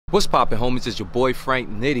What's poppin', homies? It's your boy Frank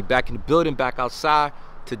Nitty back in the building, back outside.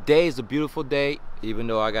 Today is a beautiful day, even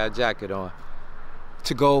though I got a jacket on,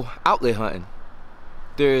 to go outlet hunting.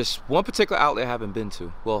 There's one particular outlet I haven't been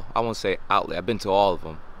to. Well, I won't say outlet. I've been to all of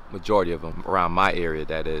them, majority of them, around my area,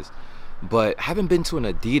 that is. But I haven't been to an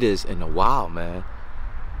Adidas in a while, man.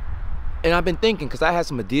 And I've been thinking, because I had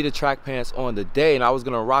some Adidas track pants on today, and I was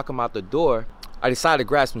going to rock them out the door. I decided to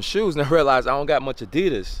grab some shoes, and I realized I don't got much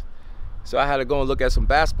Adidas. So I had to go and look at some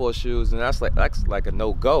basketball shoes, and that's like a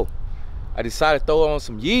no-go. I decided to throw on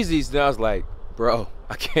some Yeezys, and I was like, bro,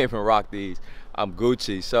 I can't even rock these. I'm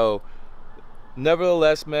Gucci. So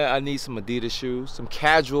nevertheless, man, I need some Adidas shoes, some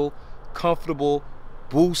casual, comfortable,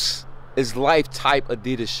 boost is life type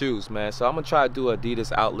Adidas shoes, man. So I'm gonna try to do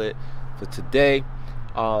Adidas Outlet for today.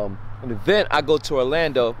 An event, I go to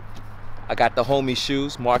Orlando. I got the homie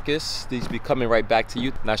shoes, Marcus. These be coming right back to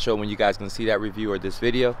you. Not sure when you guys gonna see that review or this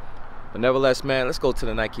video. But nevertheless, man, let's go to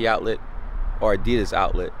the Nike outlet or Adidas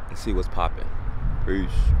outlet and see what's popping.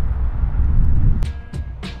 Peace.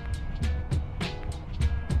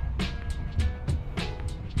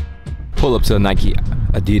 Pull up to the Nike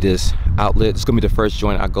Adidas outlet. It's gonna be the first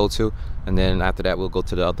joint I go to, and then after that we'll go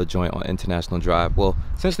to the other joint on International Drive. Well,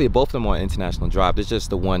 essentially both of them are on International Drive. It's just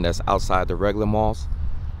the one that's outside the regular malls.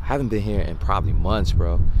 I haven't been here in probably months,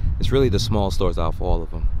 bro. It's really the small stores out for all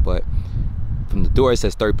of them, but from the door it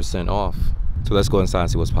says 30% off. So let's go inside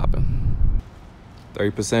and see what's popping.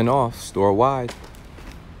 30% off, store wide.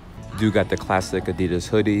 You do got the classic Adidas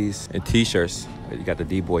hoodies and t-shirts. You got the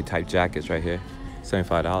D-boy type jackets right here.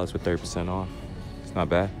 $75 with 30% off. It's not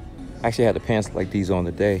bad. I actually had the pants like these on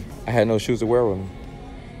today. I had no shoes to wear with them.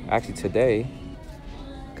 Actually today,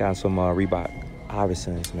 got some Reebok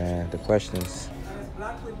Iversons, man. The questions.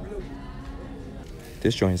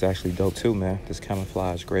 This joint is actually dope too, man. This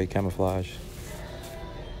camouflage, gray camouflage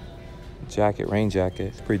jacket, rain jacket.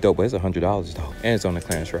 It's pretty dope, but it's $100 though. And it's on the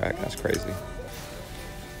clearance rack. That's crazy.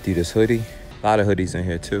 Adidas hoodie. A lot of hoodies in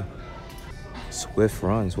here too. Swift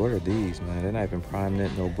runs. What are these, man? They're not even prime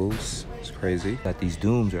knit, no boosts. It's crazy. Got these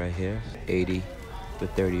Dooms right here. 80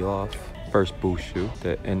 with 30 off. First boost shoe.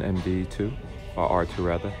 The NMD2, or R2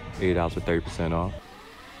 rather. $80 with 30% off.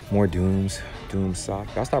 More Dooms. Doom sock.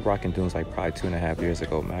 I stopped rocking Dooms like probably 2.5 years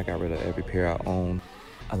ago, man. I got rid of every pair I owned.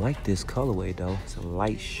 I like this colorway though. It's a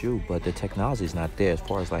light shoe, but the technology is not there as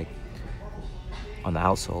far as like on the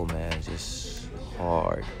outsole, man. It's just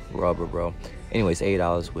hard rubber, bro. Anyways,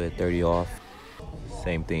 $8 with 30 off.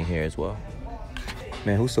 Same thing here as well.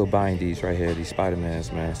 Man, who's still buying these right here? These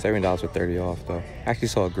Spider-Mans, man. $7 with 30 off though. I actually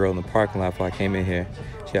saw a girl in the parking lot before I came in here.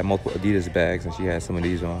 She had multiple Adidas bags and she had some of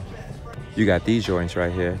these on. You got these joints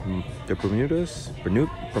right here. The Bermudas.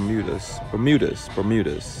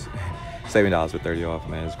 $7 with 30 off,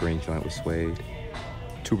 man. This green joint with suede.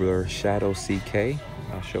 Tubular Shadow CK.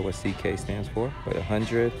 Not sure what CK stands for, but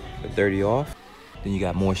 100 with 30 off. Then you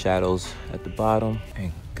got more shadows at the bottom.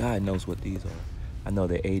 And God knows what these are. I know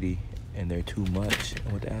they're 80 and they're too much.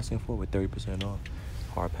 And what they're asking for with 30% off.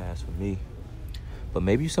 Hard pass for me. But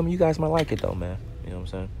maybe some of you guys might like it though, man. You know what I'm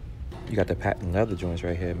saying? You got the patent leather joints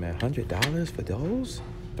right here, man. $100 for those?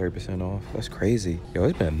 30% off. That's crazy. Yo,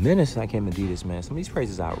 it's been a minute since I came to Adidas, man. Some of these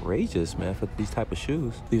prices are outrageous, man, for these type of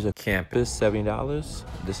shoes. These are Campus, $70.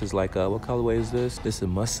 This is like, what colorway is this? This is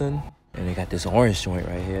Musson. And they got this orange joint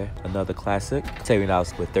right here. Another classic.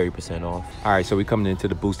 $70 with 30% off. All right, so we coming into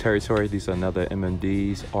the boost territory. These are another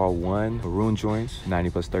MMDs, R1, maroon joints, 90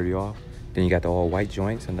 plus 30 off. Then you got the all white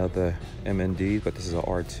joints, another MND, but this is a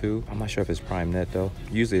R2. I'm not sure if it's prime net though.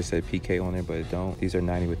 Usually it said PK on it, but it don't. These are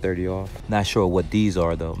 90 with 30 off. Not sure what these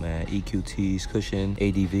are though, man. EQTs, cushion,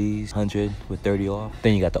 ADVs, 100 with 30 off.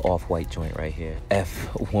 Then you got the off-white joint right here.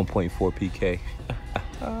 F 1.4 PK.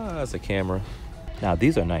 That's a camera. Now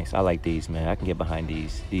these are nice. I like these, man. I can get behind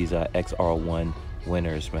these. These are XR1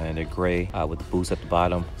 winners, man. They're gray with the boost at the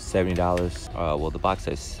bottom. $70. Well, the box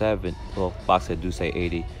says 7. Well, box said do say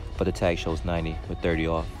 80. But the tag shows 90 with 30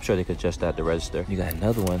 off. I'm sure they could adjust that at the register. You got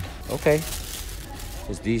another one. Okay.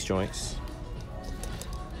 It's these joints.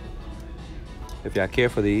 If y'all care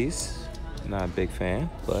for these, I'm not a big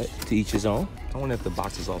fan, but to each his own. I wonder if the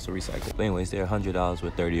box is also recycled. But anyways, they're $100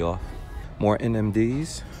 with 30 off. More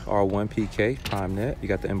NMDs, R1 PK, prime net. You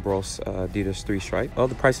got the Embros Adidas 3 stripe. Oh,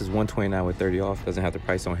 the price is $129 with 30 off. Doesn't have the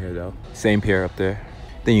price on here though. Same pair up there.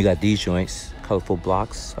 Then you got these joints, colorful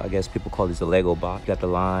blocks. I guess people call these a Lego box. You got the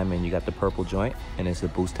lime and you got the purple joint, and it's the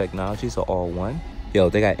boost technology, so R1. Yo,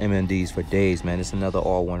 they got MMDs for days, man. It's another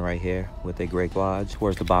R1 right here with a gray camouflage.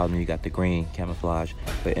 Towards the bottom, you got the green camouflage,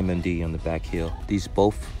 but MMD on the back heel. These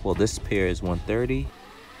both, well, this pair is $130.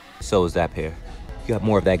 So is that pair. You got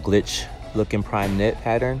more of that glitch looking prime knit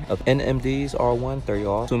pattern of NMDs R1, 30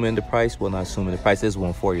 off. Assuming the price, well not assuming the price is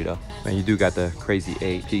 140 though. Man, you do got the crazy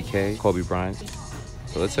 8 PK Kobe Bryant.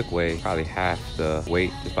 So it took away probably half the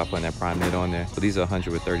weight just by putting that prime knit on there. So these are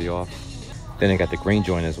 100 with 30 off. Then they got the green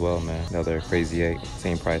joint as well, man. Another crazy 8,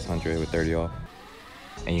 same price, 100 with 30 off.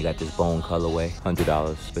 And you got this bone colorway,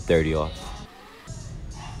 $100 with 30 off.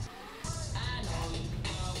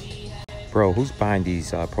 Bro, who's buying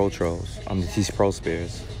these Pro Tros? These Pro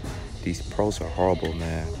Spears. These Pros are horrible,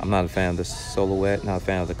 man. I'm not a fan of the silhouette, not a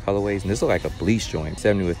fan of the colorways. And this looks like a bleach joint,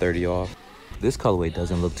 70 with 30 off. This colorway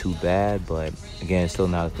doesn't look too bad, but again, still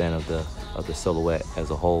not a fan of the silhouette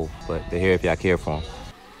as a whole. But they're here if y'all care for them.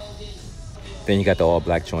 Then you got the all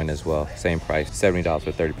black joint as well. Same price, $70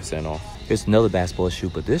 with 30% off. Here's another basketball shoe,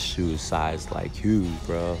 but this shoe is sized like huge,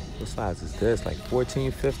 bro. What size is this? Like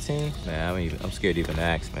 14, 15? Man, I'm scared to even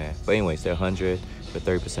ask, man. But anyways, they're 100 with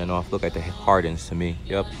 30% off. Look like the Hardens to me.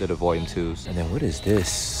 Yep, they're the volume 2s. And then what is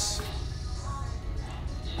this?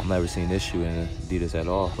 I've never seen this shoe in Adidas at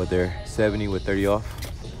all, but they're 70 with 30 off.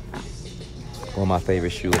 One of my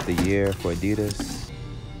favorite shoe of the year for Adidas.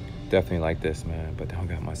 Definitely like this, man, but they don't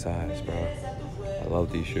got my size, bro. I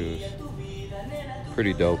love these shoes.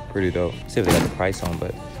 Pretty dope, pretty dope. See if they got the price on,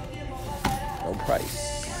 but no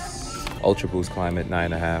price. Ultra Boost Climate,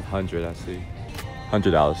 9.5, 100, I see.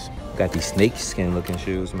 $100. Got these snake skin looking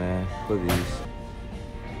shoes, man. Look at these.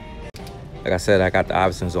 Like I said, I got the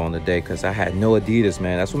Iversons on today because I had no Adidas,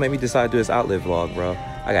 man. That's what made me decide to do this outlet vlog, bro.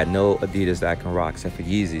 I got no Adidas that I can rock except for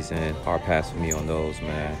Yeezys, and hard pass for me on those,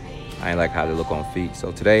 man. I ain't like how they look on feet.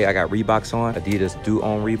 So today I got Reeboks on. Adidas do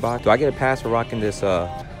own Reebok. Do I get a pass for rocking this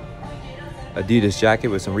Adidas jacket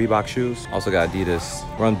with some Reebok shoes? Also got Adidas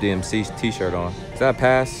Run DMC t-shirt on. Is that a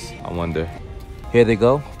pass? I wonder. Here they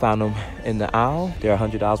go. Found them in the aisle. They're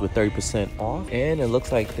 $100 with 30% off. And it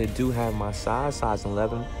looks like they do have my size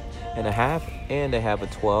 11 and a half. And they have a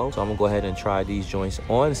 12. So I'm gonna go ahead and try these joints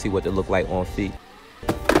on and see what they look like on feet.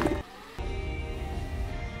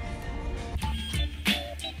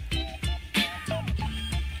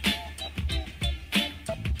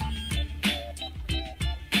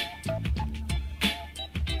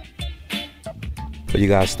 What you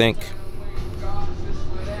guys think?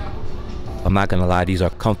 I'm not gonna lie, these are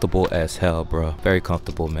comfortable as hell, bro. Very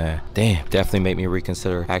comfortable, man. Damn, definitely made me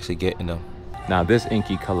reconsider actually getting them. Now this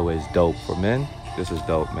inky colorway is dope. For men, this is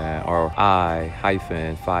dope, man. Or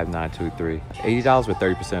I-5923. $80 with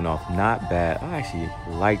 30% off. Not bad. I actually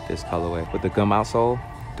like this colorway. With the gum outsole,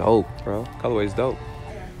 dope, bro. Colorway is dope.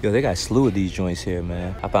 Yo, they got a slew of these joints here,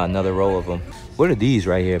 man. I found another row of them. What are these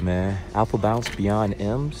right here, man? Alpha Bounce Beyond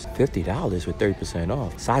M's, $50 with 30%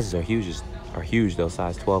 off. Sizes are huge though,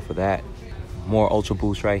 size 12 for that. More Ultra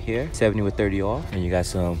Boost right here, 70 with 30 off. And you got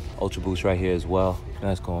some Ultra Boost right here as well. And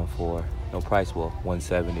that's going for, no price, well,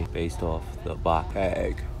 170 based off the box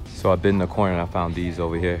tag. So I've been in the corner and I found these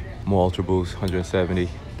over here. More Ultra Boost, 170,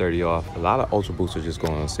 30 off. A lot of Ultra Boosts are just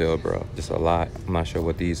going on sale, bro. Just a lot. I'm not sure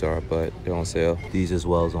what these are, but they're on sale. These as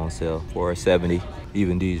well is on sale for 70.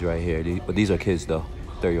 Even these right here. But these are kids though,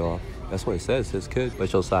 30 off. That's what it says, it says kids. But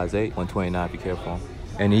show size 8, 129, be careful.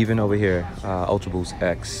 And even over here, Ultra Boost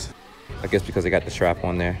X. I guess because they got the strap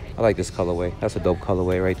on there. I like this colorway. That's a dope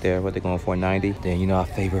colorway right there. What they going for, 90. Then you know I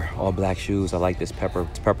favor all black shoes. I like this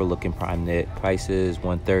pepper looking prime knit. Price is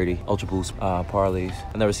 130. Ultra Boost Parleys.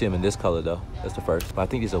 I never see them in this color though. That's the first. But I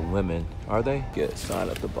think these are women. Are they? Get a sign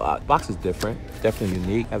up the box. Box is different. Definitely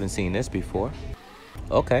unique. Haven't seen this before.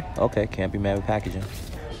 Okay. Can't be mad with packaging.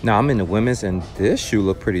 Now I'm in the women's and this shoe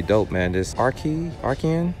look pretty dope, man. This Archean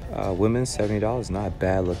women's $70. Not a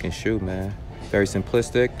bad looking shoe, man. Very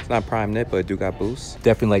simplistic. It's not prime knit, but it do got boosts.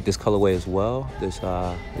 Definitely like this colorway as well. This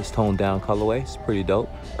toned down colorway. It's pretty dope.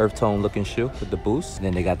 Earth tone looking shoe with the boost. And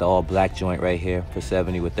then they got the all black joint right here for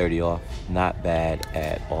 70 with 30 off. Not bad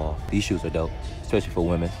at all. These shoes are dope, especially for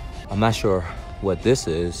women. I'm not sure what this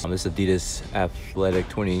is. This Adidas Athletic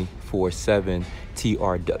 24/7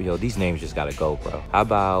 TRW. Yo, these names just gotta go, bro. How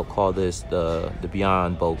about call this the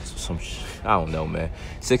Beyond Bolts? I don't know, man.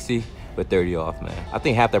 60 with 30 off, man. I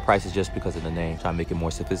think half their price is just because of the name. Trying to make it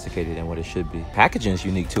more sophisticated than what it should be. Packaging is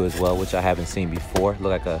unique too as well, which I haven't seen before.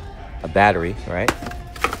 Look like a battery, right?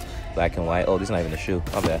 Black and white. Oh, this is not even a shoe.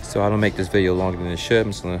 My bad. So I don't make this video longer than it should.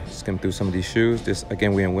 I'm just gonna skim through some of these shoes. This,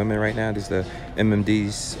 again, we're in women right now. These are the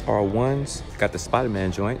MMDs R1s. Got the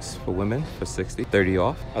Spider-Man joints for women for 60, 30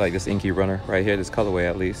 off. I like this inky runner right here. This colorway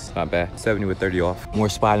at least. Not bad. 70 with 30 off. More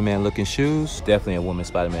Spider-Man looking shoes. Definitely a woman's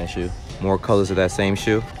Spider-Man shoe. More colors of that same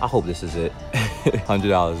shoe. I hope this is it.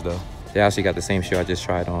 $100 though. They actually got the same shoe I just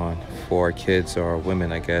tried on for kids or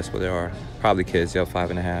women, I guess, but there are probably kids. Yep,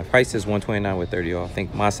 5.5. Price is $129 with 30 off. I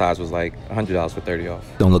think my size was like $100 with 30 off.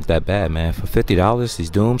 Don't look that bad, man. For $50, these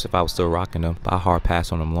Dooms, if I was still rocking them, I hard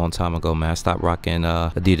passed on them a long time ago, man. I stopped rocking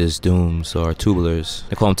Adidas Dooms or tubulars.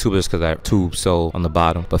 They call them tubulars because that tube sole on the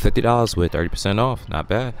bottom. But $50 with 30% off, not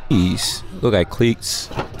bad. These look like cleats.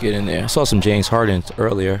 Get in there. I saw some James Hardens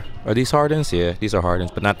earlier. Are these Hardens? Yeah, these are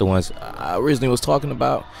Hardens, but not the ones I originally was talking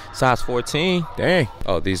about. Size 14. Dang.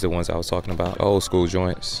 Oh, these are the ones I was talking about. Old school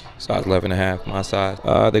joints. Size 11.5, my size.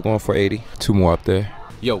 They're going for 80. Two more up there.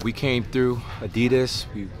 Yo, we came through Adidas.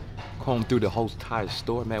 We combed through the whole entire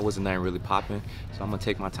store. Man, wasn't nothing really popping. So I'm gonna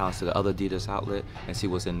take my talents to the other Adidas outlet and see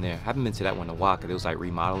what's in there. I haven't been to that one in a while because it was like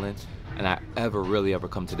remodeling. And I really ever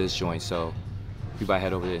come to this joint. So you better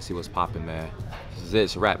head over there and see what's popping, man. This is it.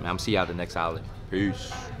 It's a wrap, man. I'm gonna see you out at the next outlet.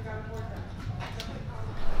 Peace.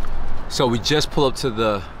 So we just pulled up to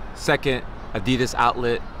the second Adidas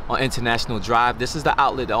outlet on International Drive. This is the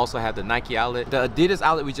outlet that also had the Nike outlet. The Adidas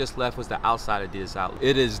outlet we just left was the outside Adidas outlet.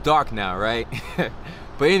 It is dark now, right?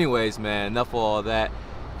 But anyways, man, enough of all that.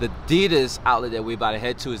 The Adidas outlet that we're about to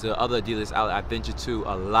head to is the other Adidas outlet I venture to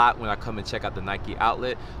a lot when I come and check out the Nike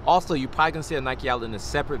outlet. Also, you're probably gonna see a Nike outlet in a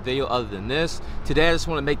separate video other than this. Today, I just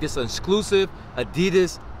wanna make this an exclusive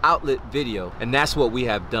Adidas outlet video, and that's what we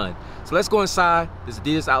have done. So let's go inside this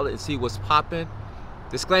Adidas outlet and see what's popping.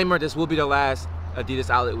 Disclaimer, this will be the last Adidas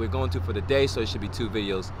outlet we're going to for the day, so it should be 2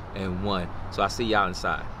 videos in 1. So I'll see y'all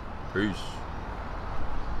inside. Peace.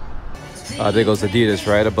 There goes Adidas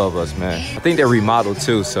right above us, man. I think they're remodeled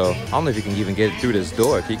too, so I don't know if you can even get through this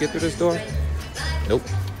door. Can you get through this door? Nope.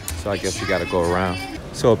 So I guess you gotta go around.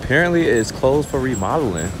 So apparently it's closed for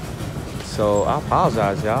remodeling. So I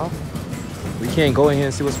apologize, y'all. We can't go in here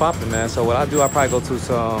and see what's popping, man. So what I do, I probably go to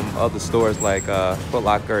some other stores like Foot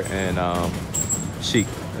Locker and Chic.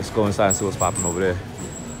 Let's go inside and see what's popping over there.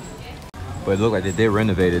 But it looked like they did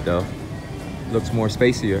renovate it though. Looks more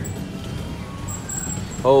spacier.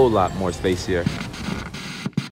 Whole lot more spacier.